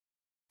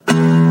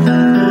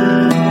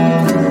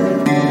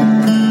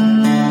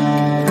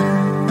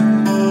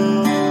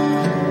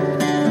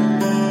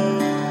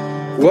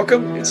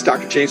Welcome. It's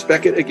Dr. James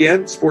Beckett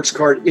again, Sports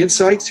Card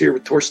Insights here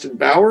with Torsten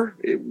Bauer,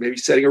 maybe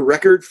setting a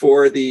record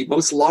for the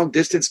most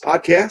long-distance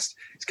podcast.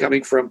 It's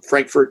coming from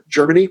Frankfurt,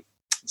 Germany.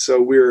 So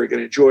we're going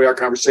to enjoy our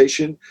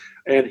conversation.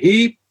 And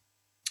he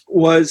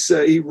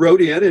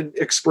wrote in and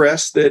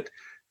expressed that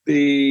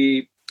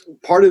the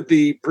part of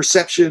the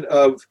perception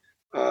of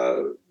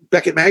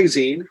Beckett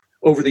Magazine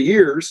over the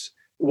years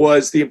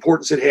was the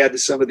importance it had to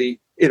some of the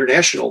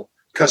international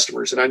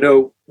customers. And I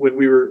know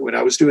when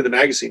I was doing the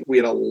magazine, we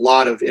had a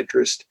lot of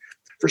interest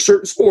for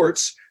certain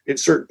sports in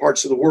certain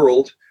parts of the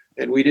world,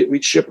 and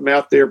we'd ship them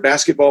out there.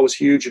 Basketball was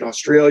huge in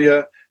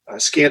Australia.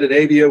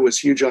 Scandinavia was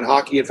huge on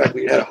hockey. In fact,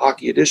 we had a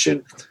hockey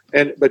edition.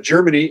 But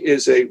Germany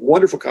is a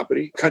wonderful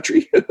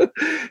country.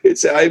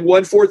 I'm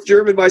 1/4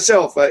 German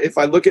myself. If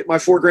I look at my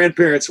 4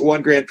 grandparents,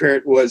 one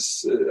grandparent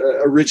was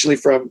originally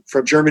from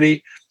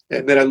Germany.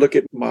 And then I look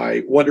at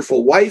my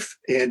wonderful wife,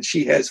 and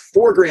she has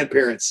 4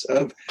 grandparents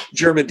of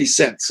German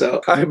descent.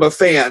 So I'm a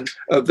fan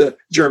of the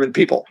German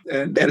people,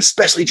 and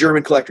especially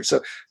German collectors.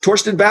 So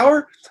Torsten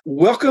Bauer,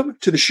 welcome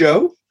to the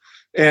show.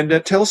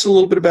 And tell us a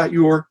little bit about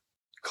your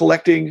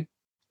collecting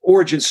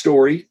origin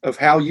story of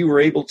how you were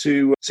able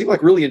to seem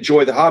like really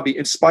enjoy the hobby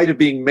in spite of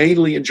being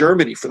mainly in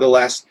Germany for the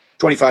last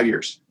 25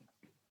 years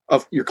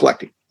of your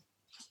collecting.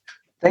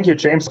 Thank you,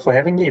 James, for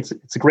having me.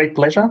 It's a great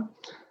pleasure.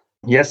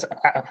 Yes,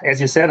 as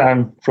you said,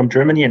 I'm from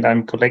Germany and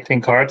I'm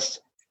collecting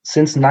cards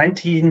since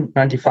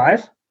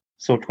 1995,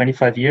 so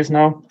 25 years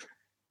now.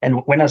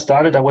 And when I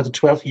started, I was a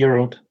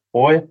 12-year-old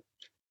boy,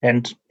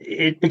 and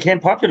it became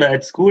popular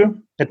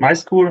at my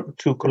school,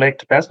 to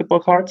collect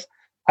basketball cards.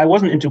 I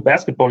wasn't into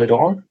basketball at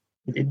all.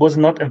 It was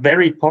not a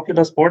very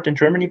popular sport in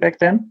Germany back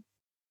then,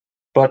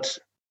 but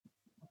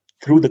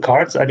through the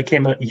cards, I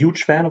became a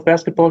huge fan of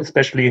basketball,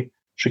 especially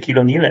Shaquille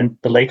O'Neal and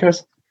the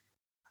Lakers.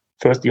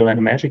 First the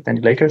Orlando Magic, then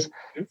the Lakers.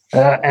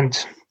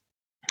 And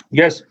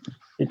yes,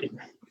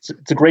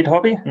 it's a great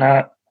hobby.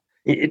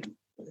 In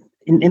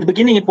the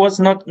beginning, it was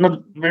not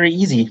very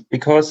easy,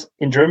 because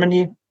in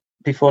Germany,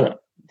 before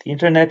the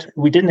internet,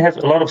 we didn't have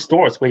a lot of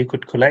stores where you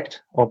could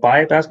collect or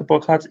buy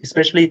basketball cards.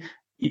 Especially,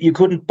 you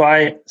couldn't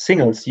buy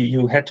singles.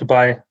 You had to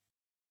buy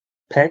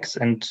packs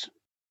and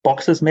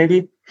boxes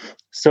maybe.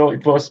 So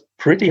it was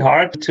pretty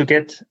hard to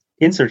get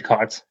insert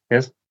cards.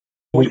 Yes,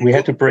 we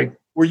had to bring.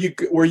 Were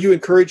you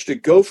encouraged to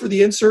go for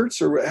the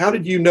inserts, or how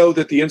did you know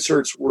that the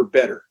inserts were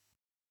better?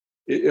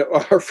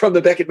 Or from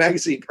the Beckett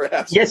Magazine,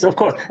 perhaps? Yes, of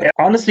course.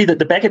 Honestly,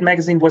 the Beckett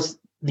Magazine was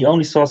the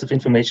only source of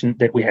information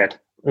that we had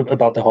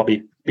about the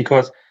hobby,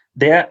 because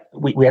there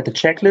we had the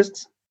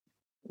checklists,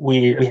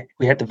 we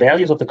had the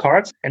values of the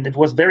cards, and it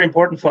was very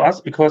important for us,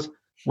 because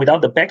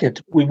without the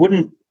Beckett, we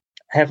wouldn't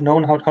have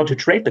known how to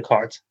trade the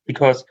cards,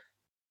 because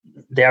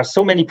there are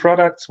so many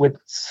products with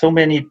so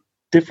many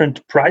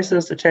different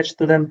prices attached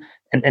to them,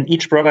 and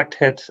each product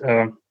had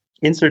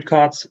insert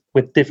cards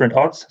with different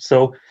odds.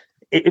 So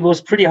it was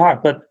pretty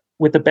hard. But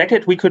with the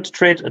Beckett, we could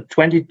trade a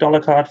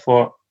 $20 card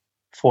for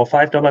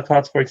 $5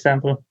 cards, for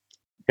example.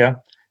 Yeah,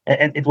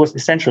 and it was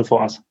essential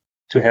for us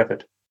to have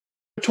it.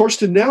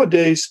 Torsten,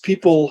 nowadays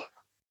people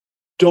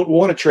don't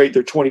want to trade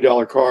their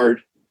 $20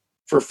 card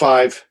for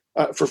 $4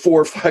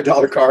 or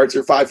 $5 cards,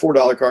 or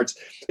 $4 cards.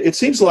 It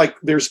seems like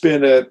there's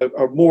been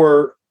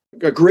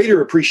a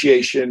greater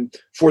appreciation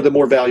for the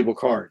more valuable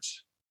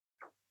cards,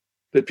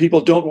 that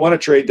people don't want to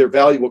trade their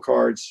valuable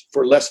cards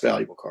for less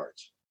valuable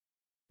cards.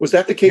 Was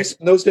that the case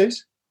in those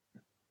days?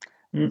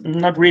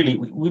 Not really.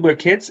 We were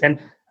kids, and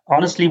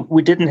honestly,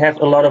 we didn't have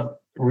a lot of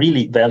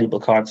really valuable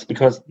cards,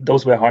 because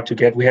those were hard to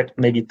get. We had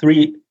maybe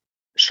 3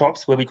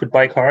 shops where we could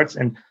buy cards,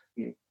 and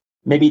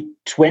maybe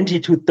 20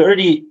 to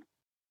 30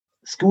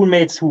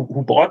 schoolmates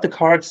who bought the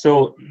cards.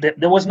 So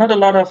there was not a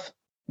lot of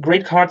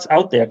great cards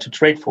out there to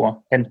trade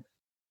for. And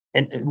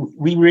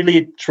we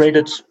really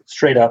traded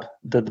straight up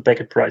the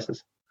Beckett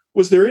prices.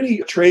 Was there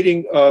any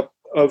trading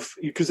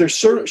because there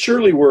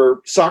surely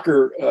were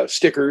soccer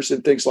stickers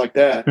and things like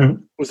that.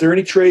 Mm-hmm. Was there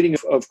any trading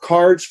of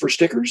cards for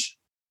stickers?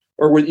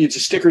 Or were you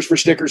just stickers for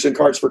stickers and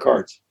cards for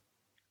cards?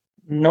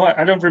 No,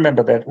 I don't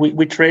remember that.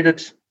 We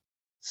traded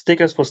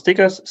stickers for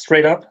stickers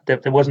straight up.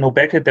 There was no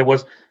Beckett. There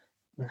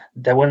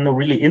were no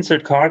really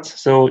insert cards.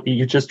 So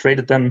you just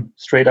traded them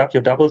straight up.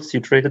 Your doubles, you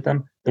traded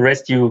them. The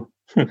rest you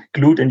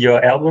glued in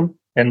your album.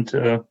 And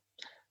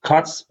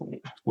cards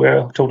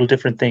were a total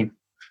different thing.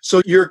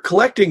 So your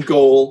collecting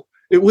goal,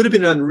 it would have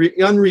been an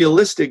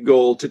unrealistic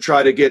goal to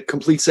try to get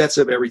complete sets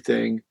of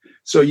everything.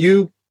 So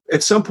you,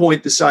 at some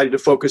point, decided to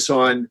focus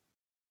on,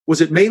 was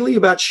it mainly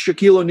about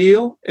Shaquille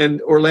O'Neal and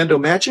Orlando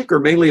Magic, or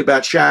mainly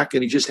about Shaq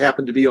and he just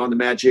happened to be on the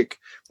Magic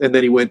and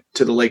then he went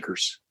to the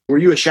Lakers? Were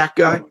you a Shaq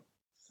guy?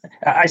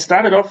 I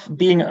started off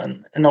being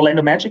an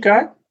Orlando Magic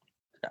guy.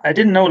 I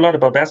didn't know a lot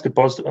about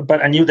basketball,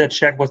 but I knew that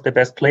Shaq was the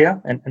best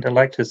player, and I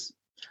liked his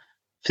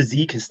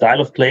physique, his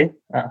style of play.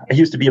 I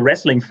used to be a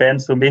wrestling fan,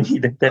 so maybe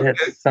that had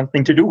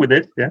something to do with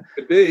it. Yeah,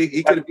 could be.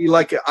 He could be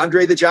like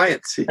Andre the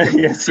Giant.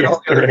 Yes,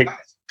 correct.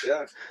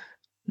 Yeah.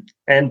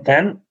 And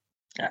then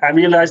I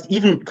realized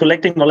even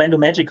collecting Orlando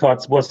Magic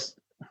cards was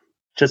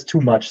just too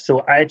much.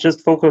 So I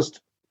just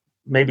focused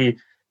maybe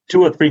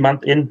 2 or 3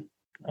 months in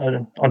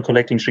on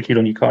collecting Shaquille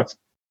O'Neal cards.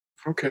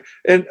 Okay.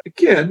 And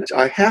again,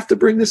 I have to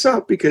bring this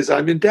up because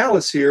I'm in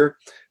Dallas here.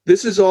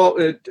 This is all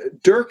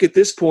Dirk at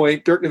this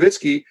point. Dirk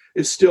Nowitzki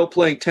is still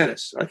playing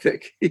tennis. I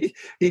think he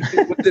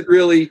wasn't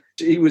really.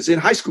 He was in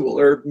high school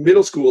or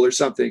middle school or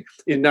something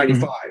in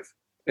 '95,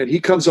 and he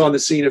comes on the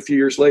scene a few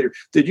years later.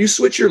 Did you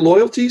switch your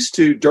loyalties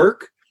to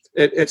Dirk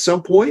at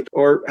some point,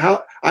 or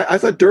how? I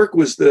thought Dirk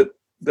was the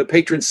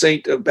patron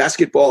saint of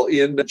basketball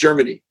in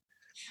Germany.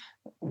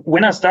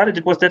 When I started,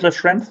 it was Detlef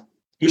Schrempf.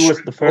 He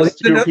was the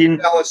first European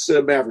Dallas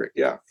Maverick.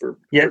 Yeah,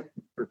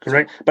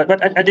 correct.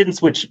 But I didn't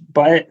switch.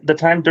 By the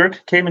time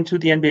Dirk came into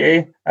the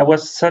NBA, I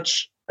was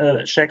such a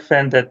Shaq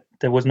fan that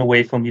there was no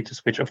way for me to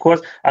switch. Of course,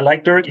 I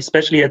like Dirk,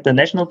 especially at the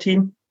national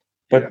team.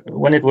 But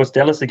when it was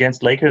Dallas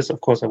against Lakers,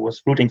 of course, I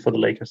was rooting for the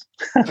Lakers.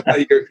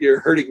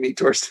 You're hurting me,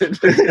 Torsten.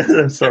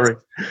 I'm sorry.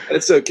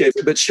 That's okay.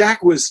 But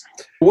Shaq was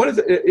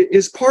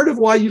is part of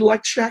why you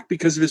liked Shaq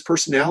because of his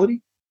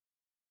personality?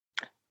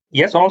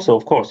 Yes, also,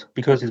 of course,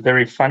 because he's a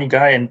very funny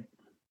guy and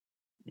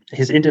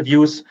his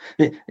interviews.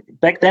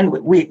 Back then,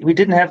 we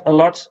didn't have a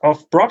lot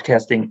of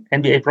broadcasting,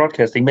 NBA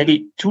broadcasting,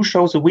 maybe 2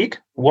 shows a week.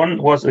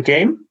 One was a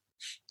game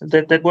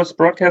that was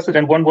broadcasted,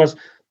 and one was,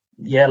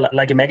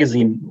 like a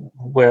magazine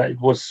where it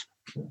was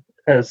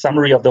a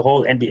summary of the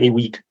whole NBA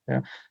week.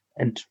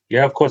 And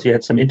of course, you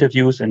had some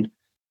interviews,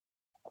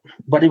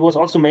 but it was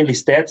also mainly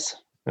stats.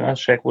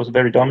 Shaq was a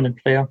very dominant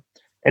player.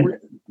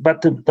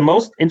 But the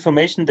most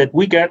information that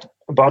we got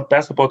about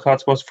basketball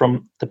cards was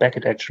from the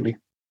Beckett, actually.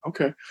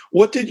 Okay.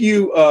 What did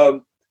you?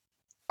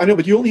 I know,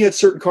 but you only had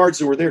certain cards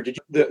that were there.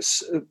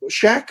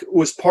 Shaq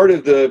was part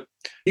of the.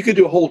 You could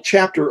do a whole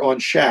chapter on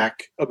Shaq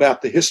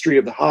about the history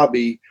of the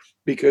hobby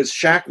because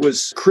Shaq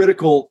was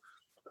critical.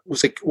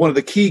 Was like one of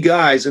the key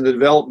guys in the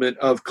development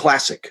of the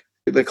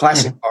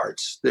classic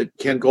cards that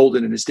Ken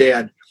Golden and his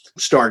dad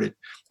started,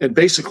 and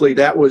basically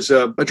that was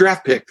a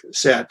draft pick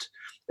set.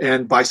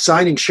 And by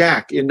signing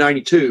Shaq in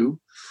 '92,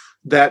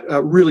 that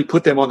really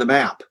put them on the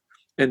map.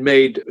 And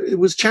it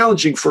was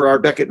challenging for our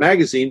Beckett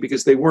magazine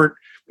because they weren't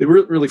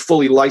really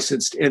fully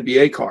licensed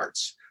NBA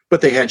cards,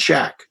 but they had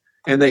Shaq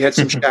and they had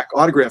some Shaq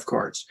autograph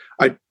cards.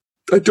 I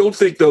don't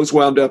think those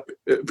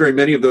very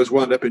many of those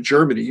wound up in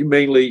Germany. You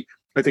mainly,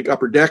 I think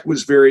Upper Deck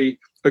was very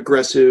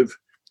aggressive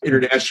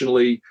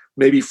internationally,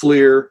 maybe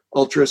Fleer,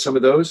 Ultra, some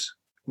of those.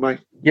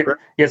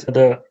 Yes,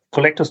 the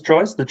Collector's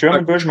Choice, the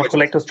German version of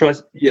Collector's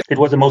Choice, it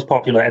was the most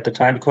popular at the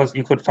time because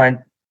you could find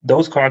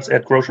those cards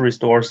at grocery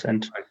stores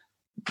and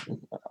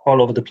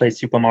all over the place,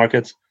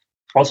 supermarkets.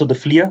 Also the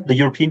Fleer, the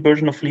European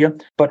version of Fleer.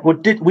 But we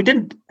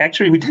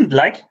didn't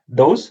like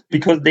those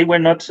because they were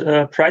not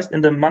priced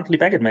in the monthly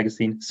Beckett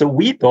magazine. So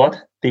we thought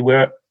they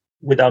were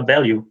without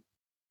value.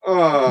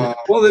 Well,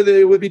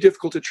 they would be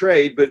difficult to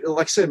trade. But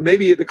like I said,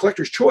 maybe the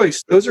Collector's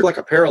Choice, those are like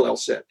a parallel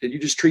set. Did you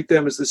just treat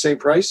them as the same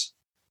price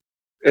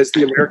as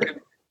the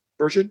American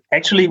version?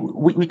 Actually,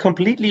 we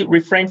completely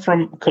refrained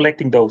from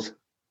collecting those.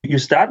 You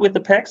start with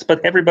the packs,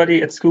 but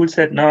everybody at school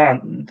said,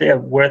 no, they're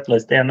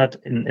worthless. They're not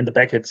in the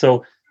Beckett.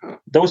 So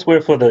those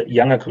were for the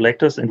younger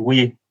collectors, and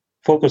we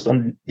focused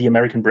on the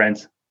American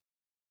brands.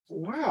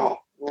 Wow.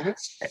 Well,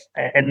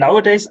 and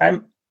nowadays,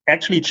 I'm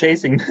actually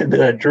chasing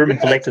the German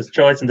Collector's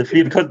Choice and the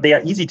Fleer because they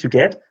are easy to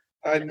get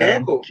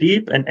and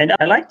cheap. And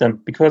I like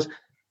them because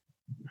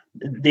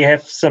they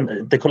have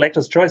the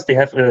Collector's Choice. They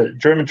have a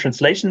German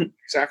translation.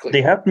 Exactly.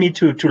 They helped me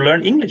to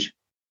learn English.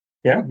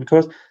 Yeah,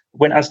 because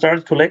when I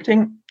started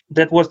collecting,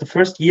 that was the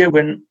first year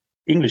when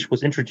English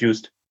was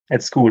introduced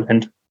at school,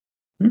 and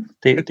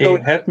they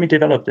helped me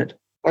develop it.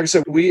 Like I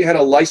said, we had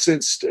a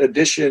licensed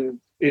edition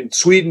in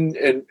Sweden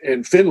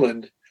and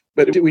Finland,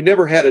 but we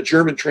never had a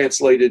German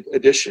translated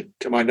edition,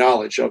 to my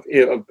knowledge, of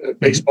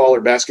baseball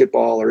or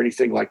basketball or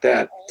anything like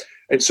that.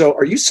 And so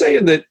are you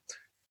saying that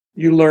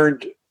you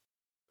learned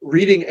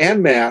reading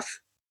and math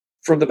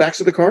from the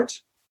backs of the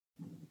cards?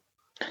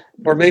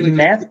 Or mainly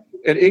math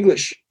and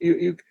English?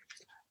 You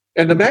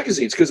and the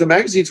magazines, because the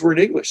magazines were in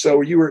English. So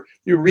you were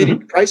reading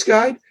the price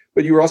guide,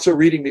 but you were also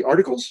reading the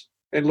articles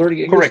and learning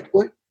English.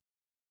 Correct.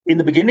 In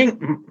the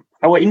beginning,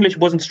 our English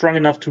wasn't strong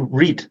enough to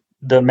read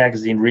the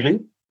magazine, really.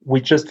 We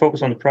just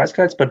focused on the price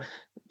guides. But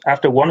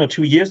after 1 or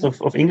 2 years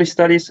of English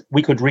studies,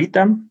 we could read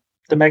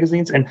the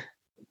magazines, and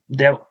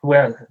there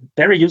were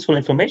very useful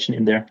information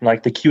in there,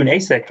 like the Q&A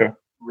sector.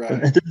 Right.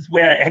 This is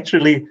where I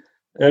actually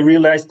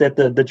realized that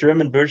the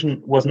German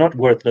version was not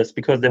worthless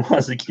because there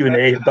was a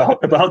Q&A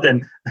about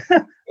them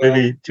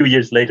maybe 2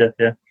 years later.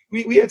 Yeah,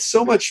 we had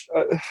so much,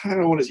 I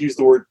don't want to use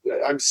the word,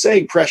 I'm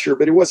saying pressure,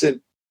 but it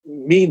wasn't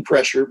mean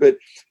pressure, but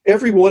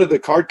every one of the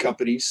card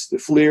companies, the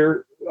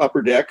Fleer,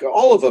 Upper Deck,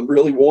 all of them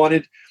really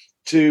wanted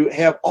to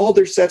have all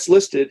their sets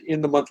listed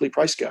in the monthly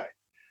price guide.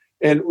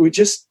 And we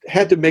just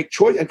had to make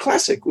choice. And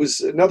Classic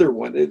was another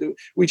one.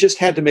 We just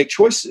had to make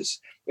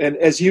choices. And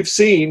as you've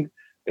seen,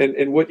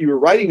 and what you were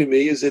writing to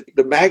me is that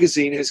the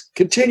magazine has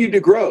continued to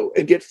grow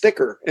and get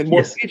thicker and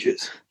more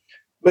pages.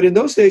 But in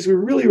those days, we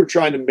really were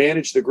trying to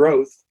manage the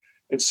growth.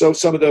 And so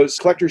some of those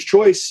Collector's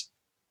Choice,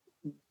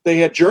 they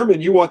had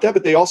German, you want that,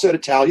 but they also had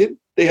Italian,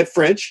 they had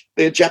French,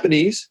 they had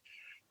Japanese.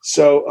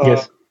 So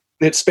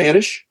They had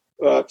Spanish.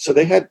 So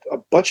they had a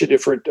bunch of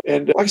different,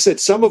 and like I said,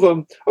 some of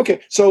them,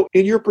 okay, so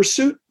in your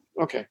pursuit,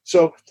 okay,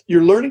 so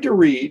you're learning to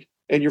read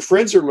and your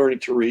friends are learning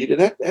to read, and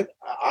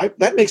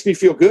that makes me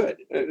feel good.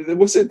 It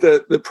wasn't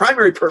the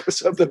primary purpose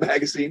of the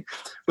magazine,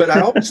 but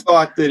I always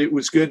thought that it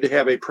was good to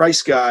have a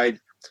price guide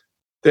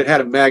that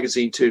had a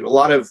magazine too. A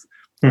lot of,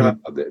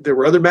 there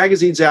were other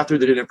magazines out there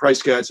that didn't have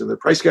price guides, and the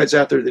price guides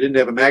out there that didn't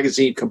have a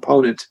magazine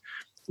component.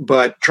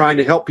 But trying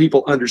to help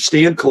people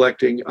understand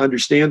collecting,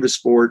 understand the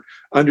sport,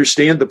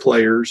 understand the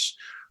players,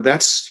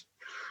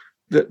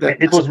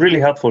 it was really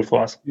helpful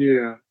for us.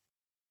 Yeah.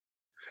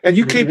 And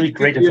you came really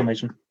great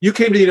information. You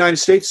came to the United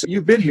States.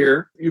 You've been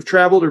here. You've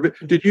traveled. Or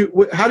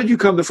how did you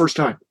come the first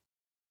time?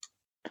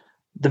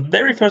 The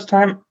very first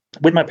time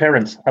with my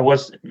parents. I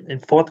was in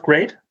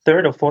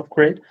third or fourth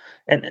grade.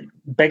 And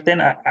back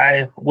then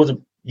I was a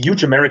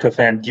huge America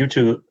fan due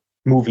to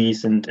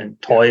movies and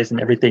toys and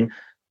everything.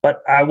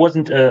 But I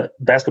wasn't a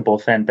basketball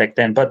fan back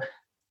then. But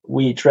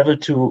we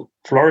traveled to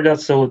Florida,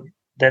 so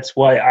that's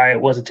why I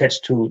was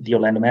attached to the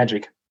Orlando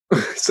Magic.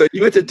 So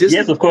you went to Disney?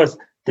 Yes, of course.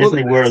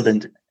 Disney World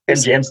and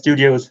MGM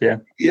Studios, yeah.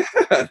 Yeah,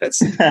 I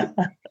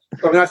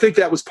think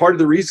that was part of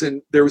the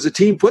reason there was a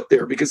team put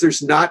there, because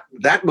there's not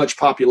that much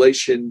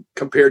population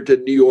compared to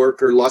New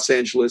York or Los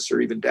Angeles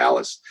or even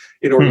Dallas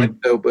in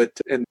Orlando.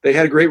 And they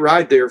had a great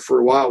ride there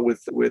for a while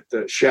with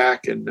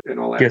Shaq and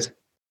all that. Yes.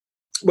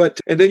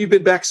 And then you've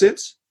been back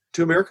since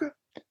to America?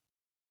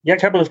 Yeah, a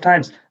couple of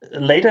times.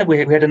 Later, we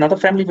had another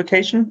family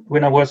vacation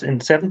when I was in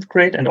 7th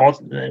grade, and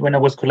also when I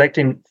was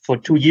collecting for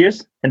 2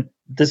 years. And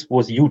this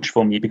was huge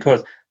for me,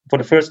 because for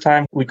the first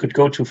time, we could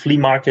go to flea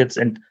markets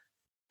and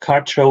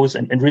card shows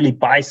and really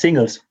buy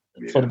singles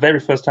for the very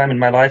first time in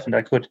my life. And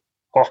I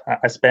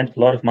spent a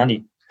lot of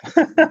money.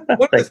 One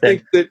of the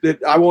things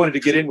that I wanted to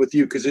get in with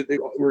you, because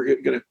we're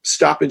going to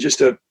stop in just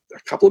a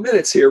couple of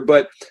minutes here,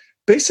 but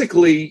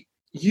basically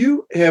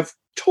you have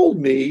told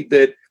me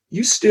that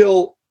you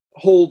still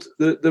hold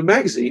the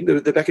magazine,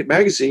 the Beckett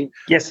magazine.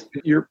 Yes.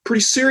 You're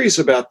pretty serious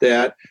about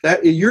that.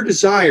 That your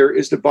desire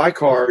is to buy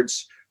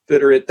cards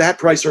that are at that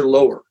price or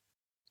lower.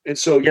 And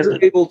so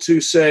you're able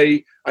to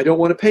say, I don't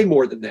want to pay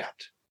more than that.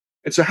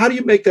 And so how do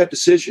you make that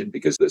decision?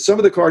 Because some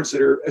of the cards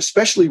that are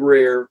especially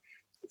rare,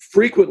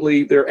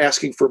 frequently they're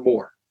asking for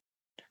more.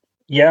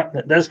 Yeah,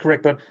 that's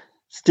correct. But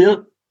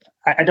still,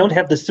 I don't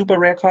have the super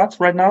rare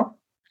cards right now.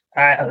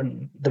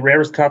 The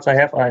rarest cards I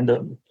have are in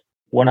the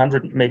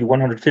 $100, maybe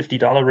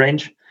 $150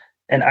 range.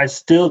 And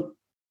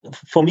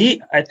for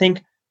me, I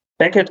think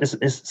Beckett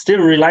is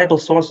still a reliable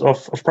source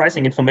of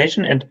pricing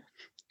information, and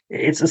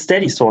it's a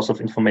steady source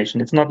of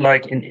information. It's not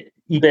like in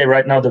eBay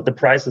right now that the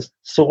prices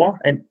soar,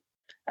 and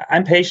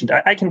I'm patient.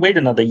 I can wait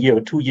another year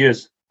or 2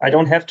 years. I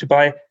don't have to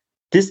buy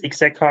this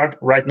exact card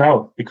right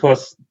now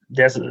because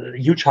there's a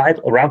huge hype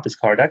around this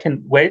card. I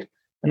can wait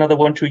another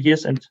 1-2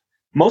 years, and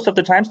most of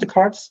the times the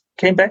cards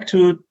came back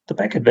to the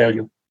Beckett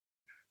value.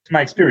 It's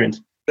my experience.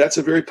 That's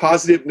a very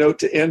positive note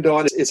to end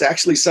on. It's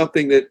actually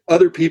something that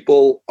other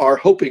people are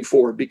hoping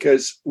for,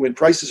 because when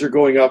prices are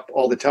going up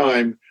all the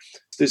time,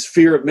 this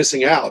fear of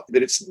missing out,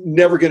 that it's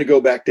never going to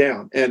go back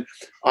down. And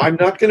I'm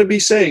not going to be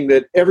saying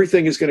that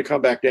everything is going to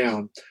come back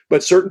down,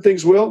 but certain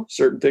things will,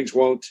 certain things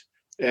won't.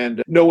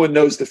 And no one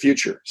knows the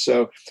future.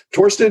 So,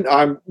 Torsten,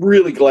 I'm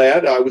really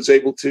glad I was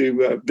able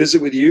to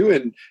visit with you,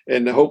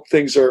 and hope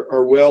things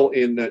are well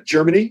in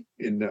Germany,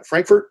 in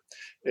Frankfurt.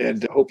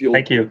 And I hope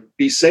you'll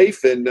be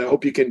safe, and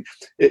hope you can.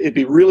 It'd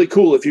be really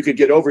cool if you could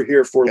get over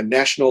here for a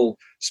National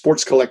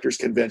Sports Collectors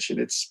Convention.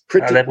 It's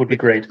pretty. That would be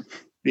great.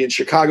 Be in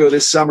Chicago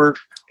this summer,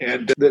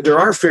 and there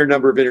are a fair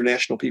number of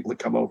international people that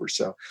come over.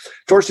 So,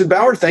 Torsten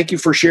Bauer, thank you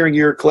for sharing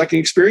your collecting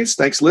experience.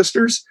 Thanks,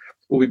 listeners.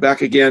 We'll be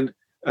back again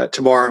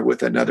tomorrow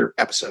with another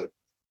episode.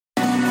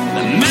 The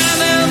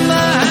man in the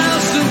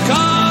house of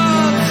cards.